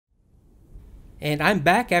And I'm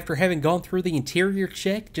back after having gone through the interior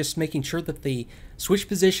check, just making sure that the switch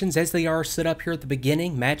positions as they are set up here at the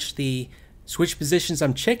beginning match the switch positions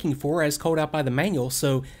I'm checking for as called out by the manual.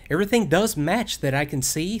 So everything does match that I can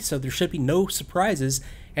see, so there should be no surprises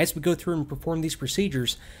as we go through and perform these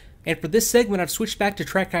procedures. And for this segment, I've switched back to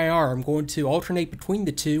track IR. I'm going to alternate between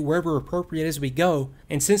the two wherever appropriate as we go.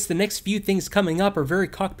 And since the next few things coming up are very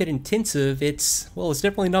cockpit intensive, it's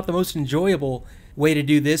definitely not the most enjoyable way to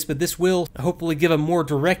do this, but this will hopefully give a more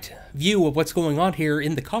direct view of what's going on here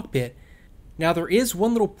in the cockpit. Now there is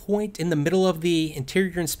one little point in the middle of the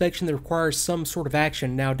interior inspection that requires some sort of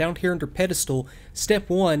action. Now down here under pedestal, step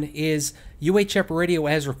 1 is UHF radio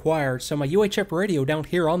as required. So my UHF radio down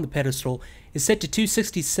here on the pedestal is set to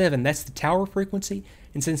 267, that's the tower frequency.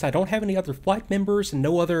 And since I don't have any other flight members and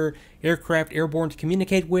no other aircraft airborne to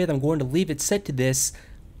communicate with, I'm going to leave it set to this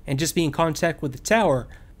and just be in contact with the tower.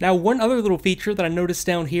 Now one other little feature that I noticed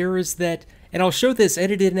down here is that, and I'll show this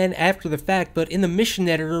edited in after the fact, but in the mission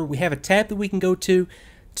editor we have a tab that we can go to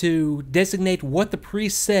designate what the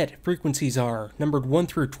preset frequencies are, numbered 1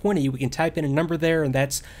 through 20. We can type in a number there, and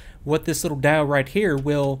that's what this little dial right here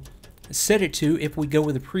will set it to if we go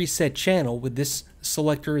with a preset channel with this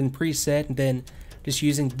selector and preset, and then just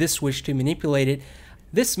using this switch to manipulate it.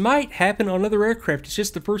 This might happen on other aircraft. It's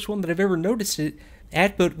just the first one that I've ever noticed it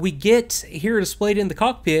at, but we get here displayed in the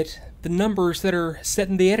cockpit the numbers that are set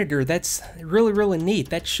in the editor. That's really, really neat.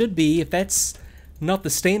 That should be, if that's not the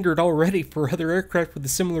standard already for other aircraft with a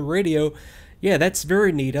similar radio, yeah, that's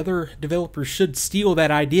very neat. Other developers should steal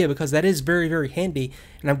that idea because that is very, very handy.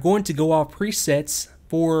 And I'm going to go off presets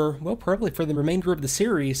for, well, probably for the remainder of the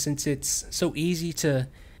series since it's so easy to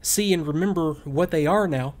see and remember what they are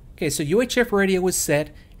now. Okay, so UHF radio is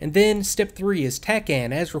set, and then step 3 is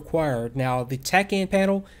TACAN as required. Now the TACAN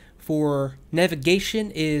panel for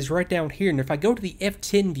navigation is right down here, and if I go to the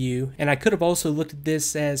F-10 view, and I could have also looked at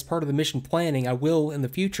this as part of the mission planning, I will in the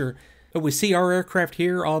future, but we see our aircraft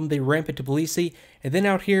here on the ramp at Tbilisi, and then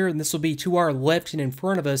out here, and this will be to our left and in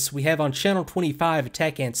front of us, we have on channel 25 a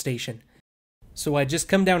TACAN station. So I just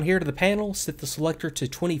come down here to the panel, set the selector to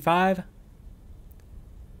 25,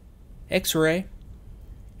 X-ray,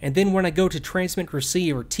 and then when I go to transmit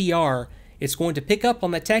receive or TR, it's going to pick up on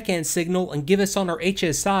that TACAN signal and give us on our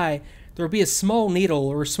HSI. There will be a small needle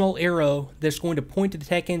or a small arrow that's going to point to the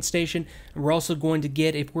TACAN station, and we're also going to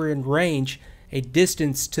get, if we're in range, a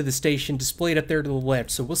distance to the station displayed up there to the left.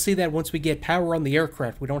 So we'll see that once we get power on the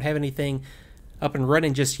aircraft. We don't have anything up and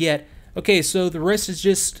running just yet. Okay, so the rest is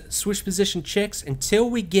just switch position checks until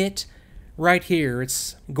we get right here.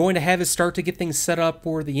 It's going to have us start to get things set up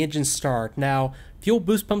for the engine start. Now, fuel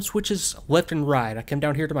boost pump switches left and right. I come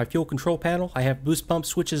down here to my fuel control panel. I have boost pump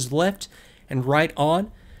switches left and right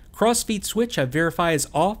on. Crossfeed switch I verify is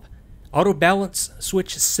off. Auto balance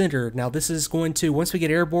switch centered. Now this is going to, once we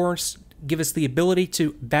get airborne, give us the ability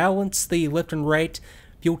to balance the left and right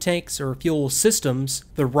fuel tanks or fuel systems.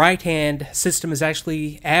 The right hand system is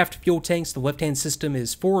actually aft fuel tanks. The left hand system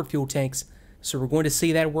is forward fuel tanks. So we're going to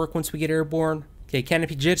see that work once we get airborne. Okay,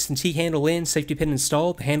 canopy jettison T-handle in, safety pin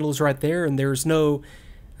installed. The handle is right there, and there's no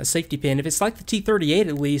safety pin. If it's like the T-38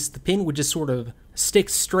 at least, the pin would just sort of stick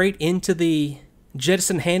straight into the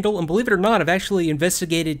jettison handle. And believe it or not, I've actually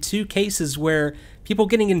investigated 2 cases where people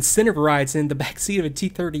getting incentive rides in the backseat of a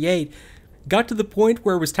T-38 got to the point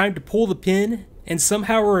where it was time to pull the pin, and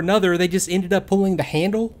somehow or another they just ended up pulling the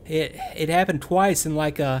handle. It happened twice in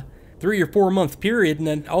like a 3 or 4 month period, and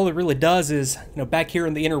then all it really does is, back here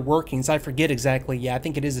in the inner workings, I forget exactly, yeah, I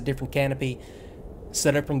think it is a different canopy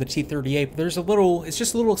set up from the T-38, but there's it's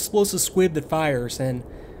just a little explosive squib that fires, and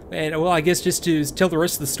well, I guess just to tell the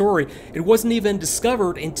rest of the story, it wasn't even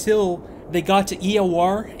discovered until they got to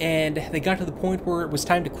EOR, and they got to the point where it was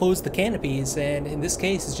time to close the canopies, and in this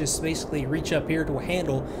case, it's just basically reach up here to a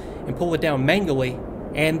handle and pull it down manually,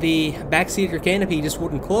 and the backseat of your canopy just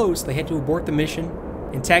wouldn't close. They had to abort the mission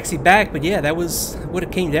and taxi back, but yeah, that was what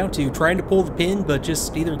it came down to, trying to pull the pin, but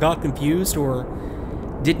just either got confused or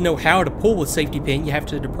didn't know how to pull the safety pin. You have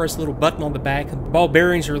to depress a little button on the back, the ball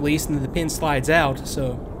bearings are released, and then the pin slides out.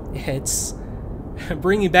 So yeah, it's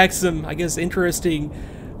bringing back some, I guess, interesting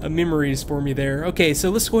memories for me there. Okay, so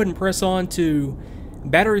let's go ahead and press on to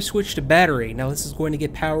battery switch to battery. Now this is going to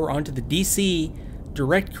get power onto the DC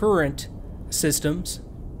direct current systems,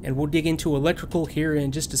 and we'll dig into electrical here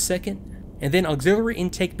in just a second. And then auxiliary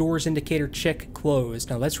intake doors indicator check closed.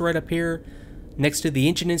 Now that's right up here next to the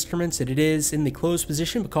engine instruments, and it is in the closed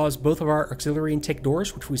position because both of our auxiliary intake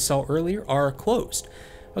doors, which we saw earlier, are closed.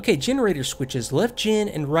 Okay, generator switches, left gen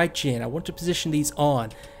and right gen. I want to position these on.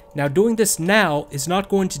 Now doing this now is not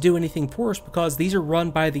going to do anything for us because these are run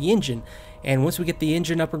by the engine, and once we get the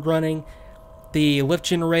engine up and running, The left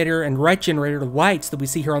generator and right generator lights that we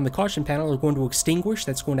see here on the caution panel are going to extinguish.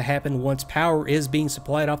 That's going to happen once power is being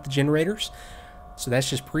supplied off the generators. So that's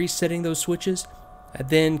just presetting those switches.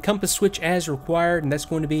 Then compass switch as required, and that's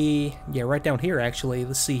going to be, yeah, right down here actually.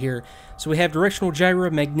 Let's see here. So we have directional gyro,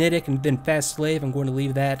 magnetic, and then fast slave. I'm going to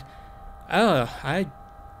leave that. I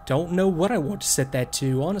don't know what I want to set that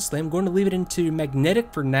to, honestly. I'm going to leave it into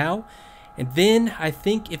magnetic for now. And then I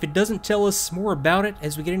think if it doesn't tell us more about it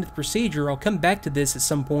as we get into the procedure, I'll come back to this at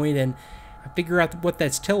some point and figure out what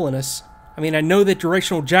that's telling us. I mean, I know that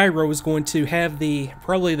directional gyro is going to have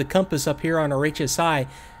probably the compass up here on our HSI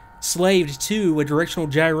slaved to a directional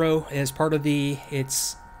gyro as part of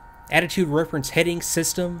its attitude reference heading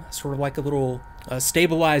system, sort of like a little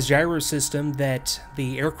stabilized gyro system that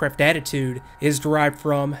the aircraft attitude is derived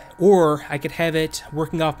from. Or I could have it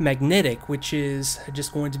working off magnetic, which is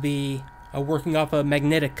just going to be working off a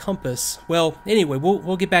magnetic compass. Well, anyway,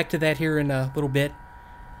 we'll get back to that here in a little bit.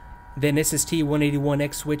 Then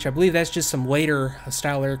SST-181X switch, I believe that's just some later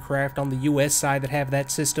style aircraft on the US side that have that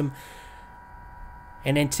system.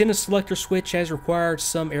 An antenna selector switch as required,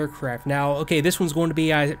 some aircraft. Now, okay, this one's going to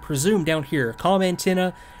be, I presume, down here. Comm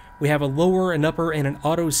antenna, we have a lower, an upper, and an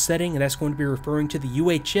auto setting, and that's going to be referring to the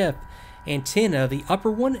UHF antenna. The upper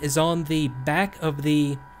one is on the back of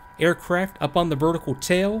the aircraft, up on the vertical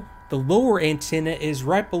tail. The lower antenna is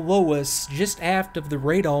right below us, just aft of the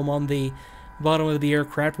radome on the bottom of the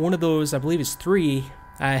aircraft. One of those, I believe, is 3.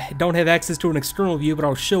 I don't have access to an external view, but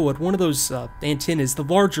I'll show it. One of those antennas, the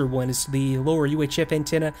larger one, is the lower UHF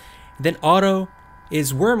antenna. Then auto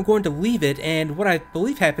is where I'm going to leave it, and what I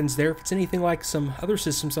believe happens there, if it's anything like some other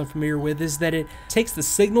systems I'm familiar with, is that it takes the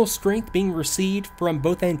signal strength being received from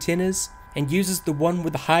both antennas and uses the one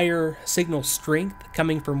with the higher signal strength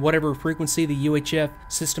coming from whatever frequency the UHF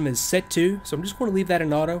system is set to. So I'm just going to leave that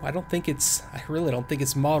in auto. I really don't think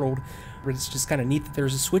it's modeled, but it's just kind of neat that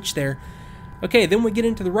there's a switch there. Okay, then we get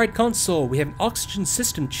into the right console. We have an oxygen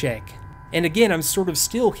system check. And again, I'm sort of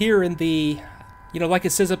still here in the, like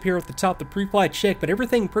it says up here at the top, the pre-flight check, but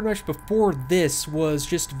everything pretty much before this was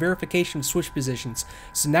just verification of switch positions.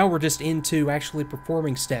 So now we're just into actually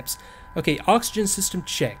performing steps. Okay, oxygen system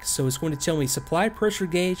check. So it's going to tell me supply pressure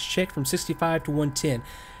gauge check from 65 to 110.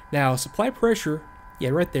 Now, supply pressure, yeah,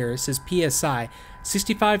 right there, it says PSI.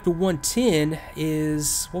 65 to 110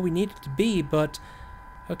 is what we need it to be, but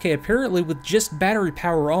okay, apparently with just battery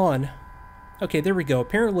power on, okay, there we go.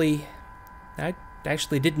 Apparently, I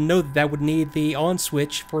actually didn't know that would need the on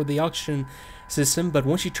switch for the oxygen system, but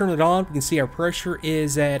once you turn it on, we can see our pressure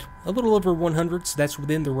is at a little over 100, so that's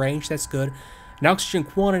within the range. That's good. An oxygen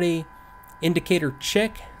quantity indicator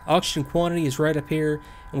check. Oxygen quantity is right up here,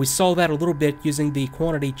 and we saw that a little bit using the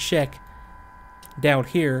quantity check down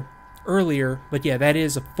here earlier, but yeah, that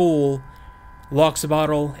is a full LOX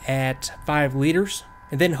bottle at 5 liters.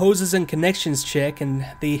 And then hoses and connections check, and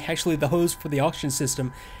actually the hose for the oxygen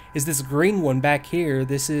system is this green one back here.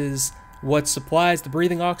 This is what supplies the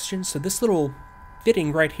breathing oxygen. So this little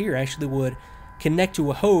fitting right here actually would connect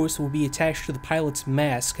to a hose that will be attached to the pilot's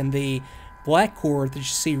mask, and the black cord that you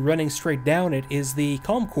see running straight down it is the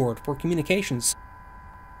comm cord for communications.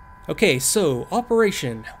 Okay, so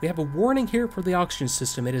operation. We have a warning here for the oxygen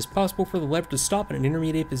system. It is possible for the lever to stop in an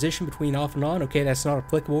intermediate position between off and on. Okay, that's not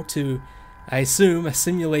applicable to, I assume, a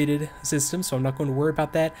simulated system, so I'm not going to worry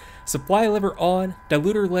about that. Supply lever on,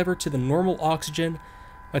 diluter lever to the normal oxygen.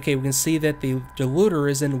 Okay, we can see that the diluter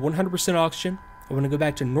is in 100% oxygen. I'm going to go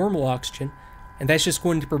back to normal oxygen, and that's just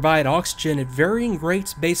going to provide oxygen at varying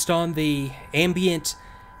rates based on the ambient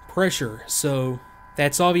pressure. So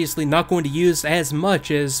that's obviously not going to use as much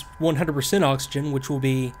as 100% oxygen, which will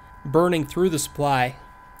be burning through the supply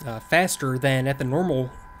faster than at the normal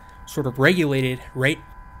sort of regulated rate.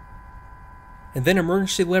 And then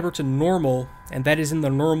emergency lever to normal, and that is in the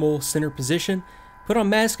normal center position. Put on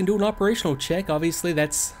mask and do an operational check. Obviously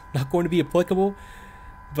that's not going to be applicable,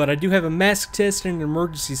 but I do have a mask test and an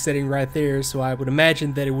emergency setting right there, so I would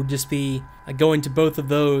imagine that it would just be going to both of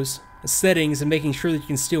those settings and making sure that you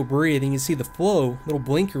can still breathe. And you can see the flow, little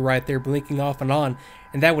blinker right there blinking off and on,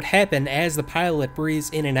 and that would happen as the pilot breathes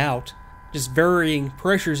in and out. Just varying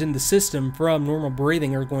pressures in the system from normal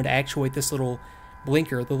breathing are going to actuate this little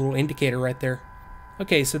blinker, the little indicator right there.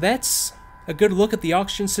 Okay, so that's a good look at the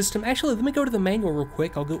oxygen system. Actually, let me go to the manual real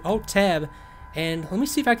quick. I'll go Alt-Tab, and let me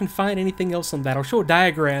see if I can find anything else on that. I'll show a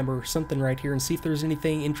diagram or something right here and see if there's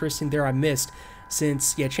anything interesting there I missed,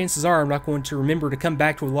 since, yeah, chances are I'm not going to remember to come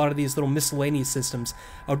back to a lot of these little miscellaneous systems.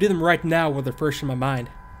 I'll do them right now while they're fresh in my mind.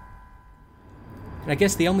 And I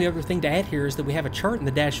guess the only other thing to add here is that we have a chart in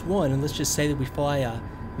the -1, and let's just say that we fly a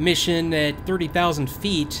mission at 30,000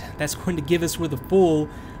 feet. That's going to give us with a full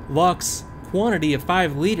LOX quantity of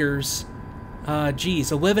 5 liters,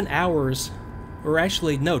 geez, 11 hours, or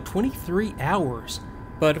actually, no, 23 hours.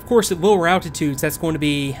 But of course, at lower altitudes, that's going to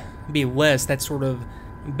be less. That's sort of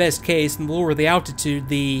best case. And the lower the altitude,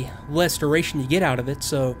 the less duration you get out of it.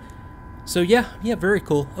 So yeah, very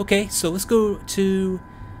cool. Okay, so let's go to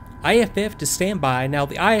IFF to standby. Now,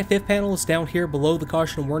 the IFF panel is down here below the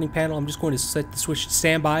caution and warning panel. I'm just going to set the switch to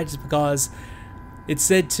standby just because it's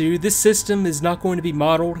said to. This system is not going to be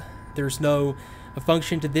modeled. There's no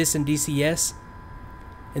function to this in DCS.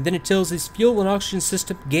 And then it tells us fuel and oxygen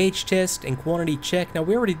system gauge test and quantity check. Now,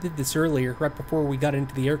 we already did this earlier, right before we got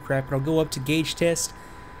into the aircraft, but I'll go up to gauge test.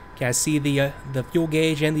 Okay, I see the fuel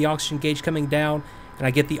gauge and the oxygen gauge coming down, and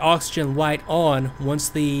I get the oxygen light on once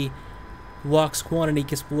the LOX quantity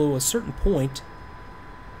gets below a certain point.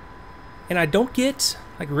 And I don't get,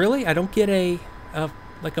 like, really? I don't get a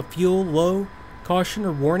fuel low caution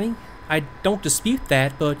or warning? I don't dispute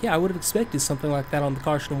that, but yeah, I would have expected something like that on the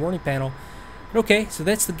caution and warning panel. Okay, so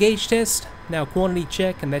that's the gauge test. Now quantity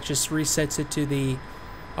check, and that just resets it to the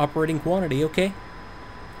operating quantity. Okay,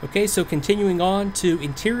 so continuing on to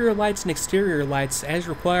interior lights and exterior lights as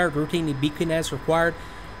required, rotating beacon as required.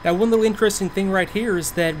 Now, one little interesting thing right here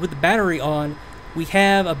is that with the battery on, we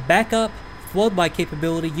have a backup floodlight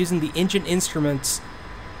capability using the engine instruments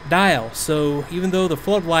dial. So even though the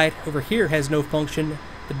floodlight over here has no function,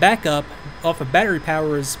 the backup off of battery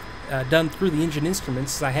power is done through the engine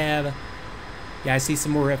instruments. I see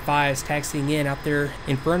some more F-5s taxiing in out there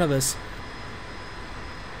in front of us.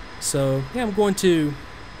 So yeah, I'm going to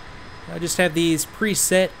just have these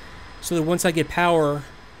preset so that once I get power,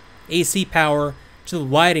 AC power, to the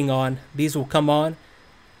lighting on, these will come on.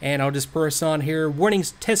 And I'll just press on here,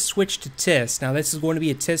 warnings test switch to test. Now this is going to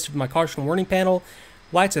be a test of my caution warning panel.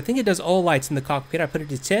 Lights, I think it does all lights in the cockpit. I put it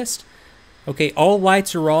to test. Okay, all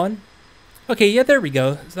lights are on. Okay, yeah, there we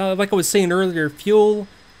go. So, like I was saying earlier, fuel,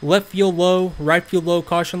 left fuel low, right fuel low,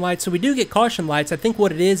 caution lights. So we do get caution lights. I think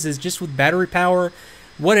what it is just with battery power,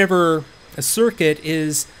 whatever a circuit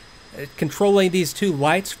is controlling these two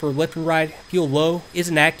lights for left and right fuel low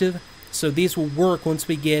isn't active. So these will work once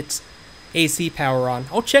we get AC power on.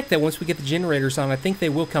 I'll check that once we get the generators on. I think they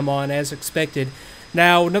will come on as expected.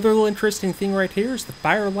 Now, another little interesting thing right here is the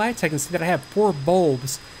fire lights. I can see that I have 4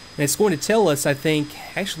 bulbs. And it's going to tell us, I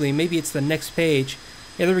think, actually, maybe it's the next page.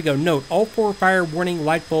 Yeah, there we go. Note, all 4 fire warning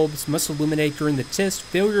light bulbs must illuminate during the test.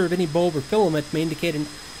 Failure of any bulb or filament may indicate an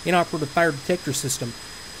inoperative fire detector system.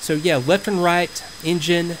 So yeah, left and right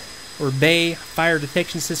engine or bay fire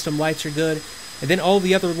detection system lights are good. And then all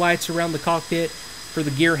the other lights around the cockpit for the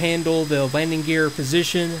gear handle, the landing gear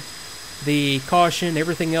position, the caution,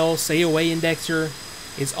 everything else, AOA indexer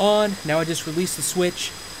is on. Now I just release the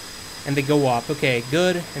switch and they go off. Okay,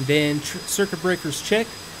 good. And then circuit breakers check.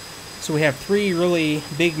 So we have 3 really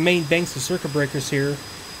big main banks of circuit breakers here.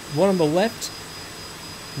 One on the left,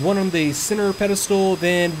 one on the center pedestal,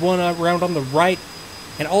 then one around on the right.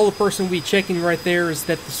 And all the person will be checking right there is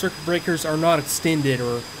that the circuit breakers are not extended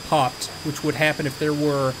or popped, which would happen if there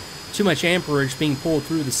were too much amperage being pulled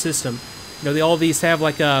through the system. You know, all these have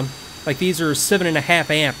like these are 7.5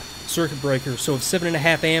 amp circuit breakers. So if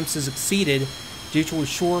 7.5 amps is exceeded due to a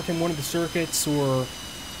short in one of the circuits or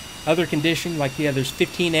other condition, like there's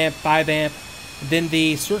 15 amp, 5 amp, then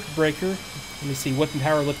the circuit breaker, let me see, weapon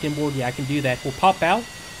power lift inboard, yeah, I can do that, will pop out.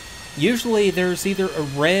 Usually there's either a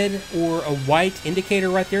red or a white indicator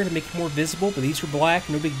right there to make it more visible, but these are black,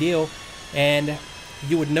 no big deal, and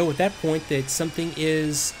you would know at that point that something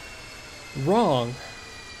is wrong.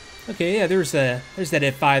 Okay, yeah, there's that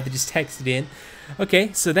F5 that just texted in.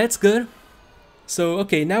 Okay, so that's good. So,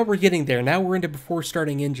 okay, now we're getting there. Now we're into before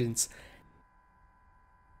starting engines.